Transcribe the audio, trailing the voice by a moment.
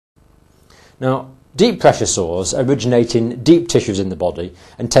Now, deep pressure sores originate in deep tissues in the body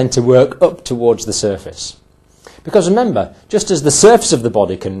and tend to work up towards the surface. Because remember, just as the surface of the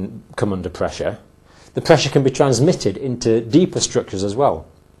body can come under pressure, the pressure can be transmitted into deeper structures as well.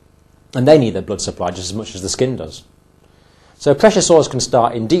 And they need their blood supply just as much as the skin does. So pressure sores can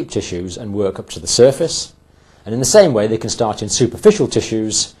start in deep tissues and work up to the surface. And in the same way, they can start in superficial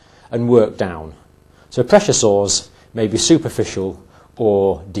tissues and work down. So pressure sores may be superficial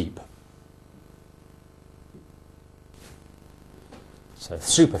or deep. So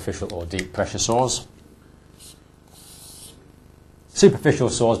superficial or deep pressure sores. Superficial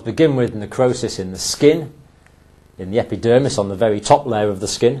sores begin with necrosis in the skin, in the epidermis on the very top layer of the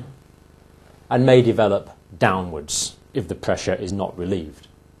skin, and may develop downwards if the pressure is not relieved.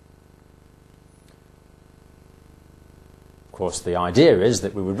 Of course, the idea is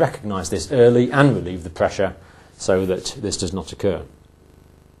that we would recognise this early and relieve the pressure so that this does not occur.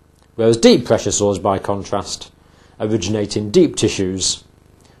 Whereas deep pressure sores, by contrast, originate in deep tissues,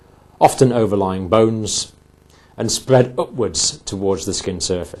 often overlying bones, and spread upwards towards the skin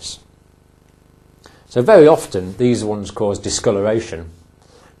surface. So very often these ones cause discoloration,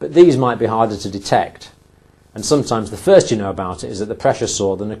 but these might be harder to detect, and sometimes the first you know about it is that the pressure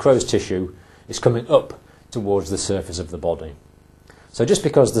sore, the necrosed tissue, is coming up towards the surface of the body. So just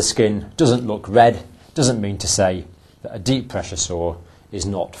because the skin doesn't look red doesn't mean to say that a deep pressure sore is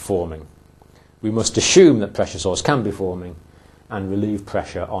not forming. We must assume that pressure sores can be forming and relieve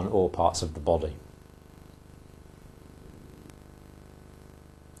pressure on all parts of the body.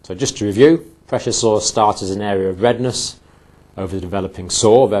 So just to review, pressure sores start as an area of redness over the developing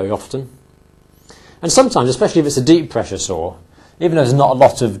sore very often. And sometimes, especially if it's a deep pressure sore, even though there's not a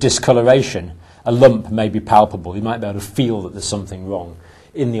lot of discoloration, a lump may be palpable. You might be able to feel that there's something wrong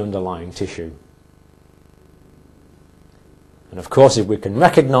in the underlying tissue. And of course, if we can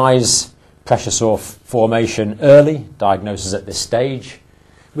recognise pressure sore formation early, diagnosis at this stage,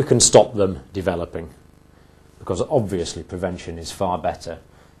 we can stop them developing, because obviously prevention is far better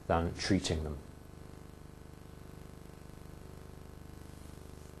than treating them.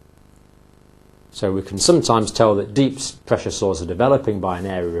 So we can sometimes tell that deep pressure sores are developing by an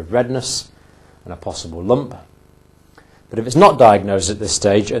area of redness and a possible lump. But if it's not diagnosed at this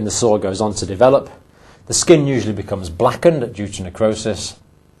stage and the sore goes on to develop, the skin usually becomes blackened due to necrosis,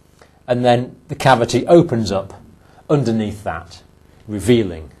 and then the cavity opens up underneath that,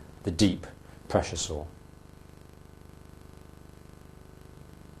 revealing the deep pressure sore.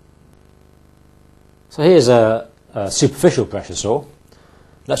 So here's a superficial pressure sore.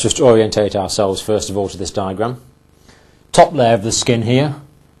 Let's just orientate ourselves first of all to this diagram. Top layer of the skin here,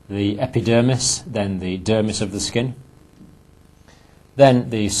 the epidermis, then the dermis of the skin, then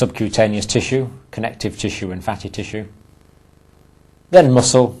the subcutaneous tissue, connective tissue and fatty tissue, then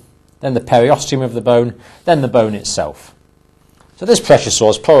muscle, then the periosteum of the bone, then the bone itself. So this pressure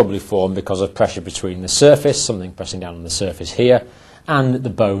sore is probably formed because of pressure between the surface, something pressing down on the surface here, and the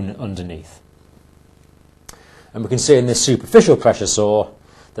bone underneath. And we can see in this superficial pressure sore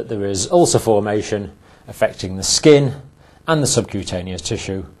that there is ulcer formation affecting the skin and the subcutaneous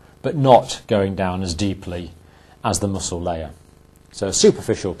tissue, but not going down as deeply as the muscle layer. So a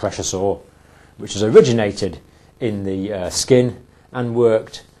superficial pressure sore which has originated in the skin and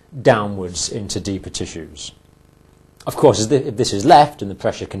worked downwards into deeper tissues. Of course, if this is left and the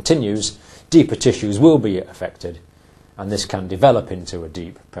pressure continues, deeper tissues will be affected, and this can develop into a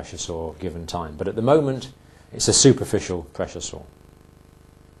deep pressure sore given time. But at the moment, it's a superficial pressure sore.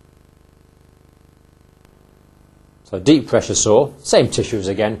 So deep pressure sore, same tissues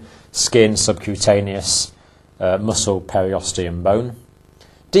again, skin, subcutaneous, muscle, periosteum, bone.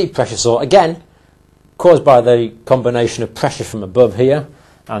 Deep pressure sore, again, caused by the combination of pressure from above here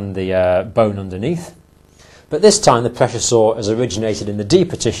and the bone underneath. But this time the pressure sore has originated in the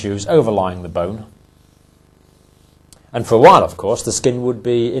deeper tissues overlying the bone. And for a while, of course, the skin would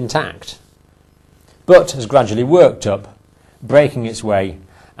be intact, but has gradually worked up, breaking its way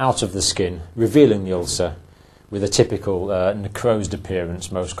out of the skin, revealing the ulcer with a typical necrosed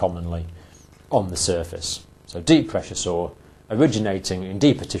appearance, most commonly on the surface. So deep pressure sore originating in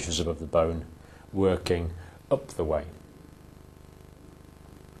deeper tissues above the bone, working up the way.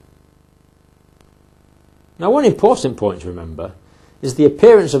 Now, one important point to remember is the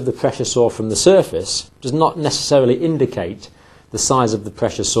appearance of the pressure sore from the surface does not necessarily indicate the size of the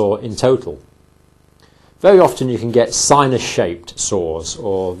pressure sore in total. Very often you can get sinus-shaped sores,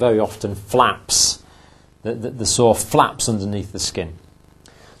 or very often flaps. The sore flaps underneath the skin.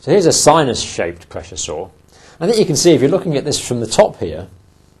 So here's a sinus-shaped pressure sore. I think you can see, if you're looking at this from the top here,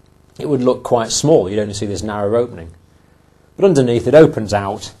 it would look quite small. You'd only see this narrow opening. But underneath it opens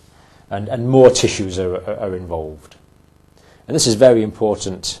out, and more tissues are involved. And this is very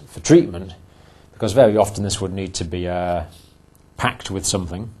important for treatment because very often this would need to be packed with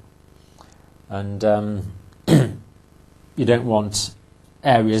something, and you don't want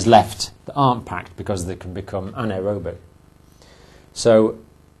areas left that aren't packed because they can become anaerobic. So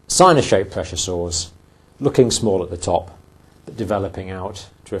sinus-shaped pressure sores, looking small at the top but developing out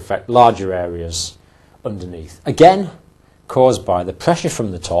to affect larger areas underneath. Again, caused by the pressure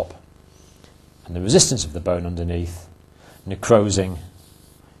from the top and the resistance of the bone underneath necrosing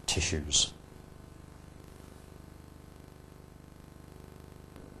tissues.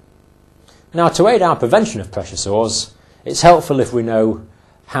 Now, to aid our prevention of pressure sores, it's helpful if we know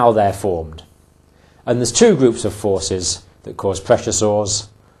how they're formed. And there's two groups of forces that cause pressure sores.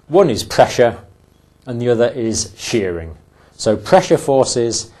 One is pressure and the other is shearing. So pressure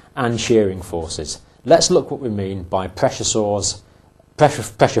forces and shearing forces. Let's look what we mean by pressure sores,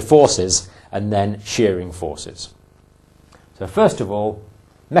 pressure forces and then shearing forces. So first of all,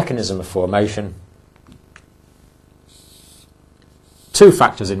 mechanism of formation. Two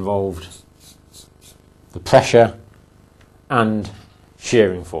factors involved: the pressure and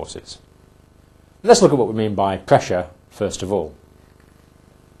shearing forces. Let's look at what we mean by pressure first of all.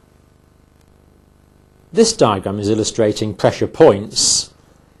 This diagram is illustrating pressure points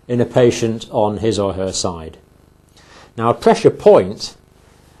in a patient on his or her side. Now, a pressure point,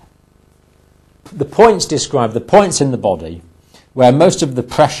 the points describe the points in the body where most of the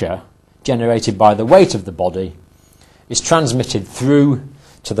pressure generated by the weight of the body is transmitted through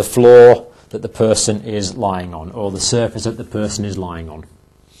to the floor that the person is lying on, or the surface that the person is lying on.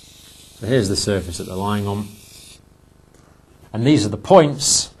 So here's the surface that they're lying on, and these are the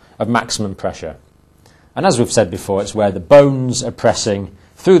points of maximum pressure. And as we've said before, it's where the bones are pressing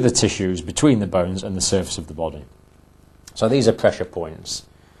through the tissues between the bones and the surface of the body. So these are pressure points.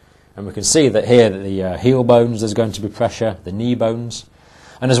 And we can see that here that the heel bones, there's going to be pressure, the knee bones,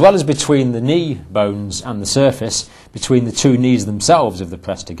 and as well as between the knee bones and the surface, between the two knees themselves if they're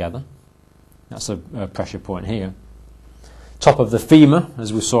pressed together. That's a pressure point here. Top of the femur,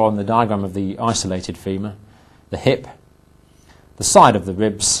 as we saw on the diagram of the isolated femur, the hip, the side of the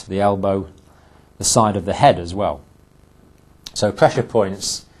ribs, the elbow, the side of the head as well. So pressure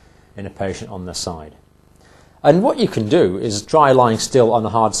points in a patient on the side. And what you can do is try lying still on a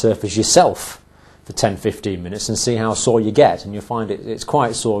hard surface yourself for 10-15 minutes and see how sore you get, and you'll find it's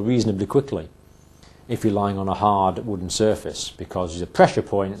quite sore reasonably quickly if you're lying on a hard wooden surface, because the pressure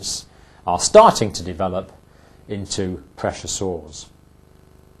points are starting to develop into pressure sores.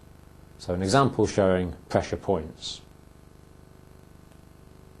 So an example showing pressure points.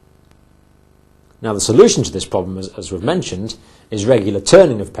 Now, the solution to this problem, as we've mentioned, is regular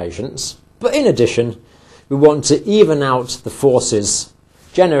turning of patients, but in addition we want to even out the forces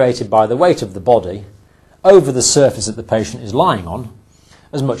generated by the weight of the body over the surface that the patient is lying on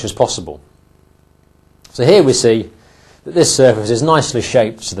as much as possible. So here we see that this surface is nicely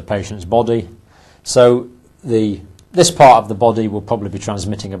shaped to the patient's body, so this part of the body will probably be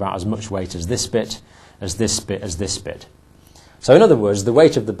transmitting about as much weight as this bit, as this bit, as this bit. So in other words, the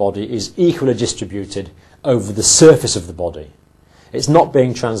weight of the body is equally distributed over the surface of the body. It's not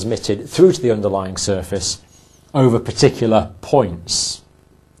being transmitted through to the underlying surface over particular points.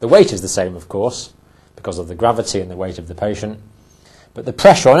 The weight is the same, of course, because of the gravity and the weight of the patient, but the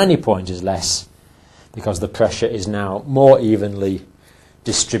pressure on any point is less because the pressure is now more evenly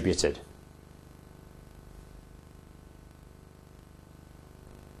distributed.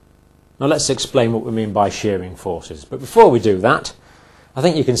 Now let's explain what we mean by shearing forces. But before we do that, I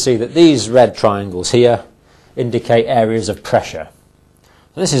think you can see that these red triangles here indicate areas of pressure.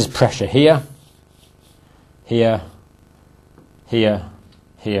 So this is pressure here, here, here,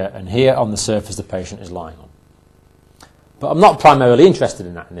 here and here on the surface the patient is lying on. But I'm not primarily interested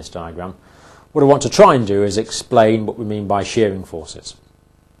in that in this diagram. What I want to try and do is explain what we mean by shearing forces.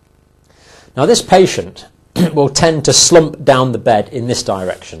 Now this patient will tend to slump down the bed in this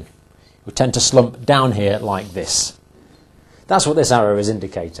direction. Will tend to slump down here like this. That's what this arrow is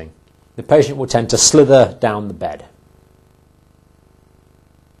indicating. The patient will tend to slither down the bed.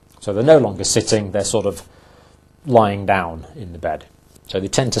 So they're no longer sitting, they're sort of lying down in the bed. So they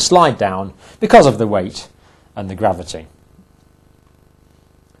tend to slide down because of the weight and the gravity.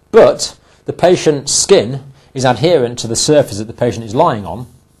 But the patient's skin is adherent to the surface that the patient is lying on,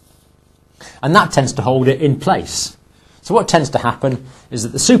 and that tends to hold it in place. So what tends to happen is that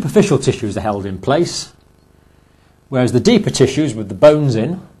the superficial tissues are held in place, whereas the deeper tissues with the bones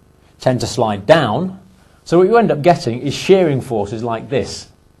in tend to slide down. So what you end up getting is shearing forces like this.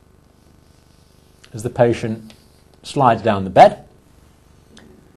 As the patient slides down the bed,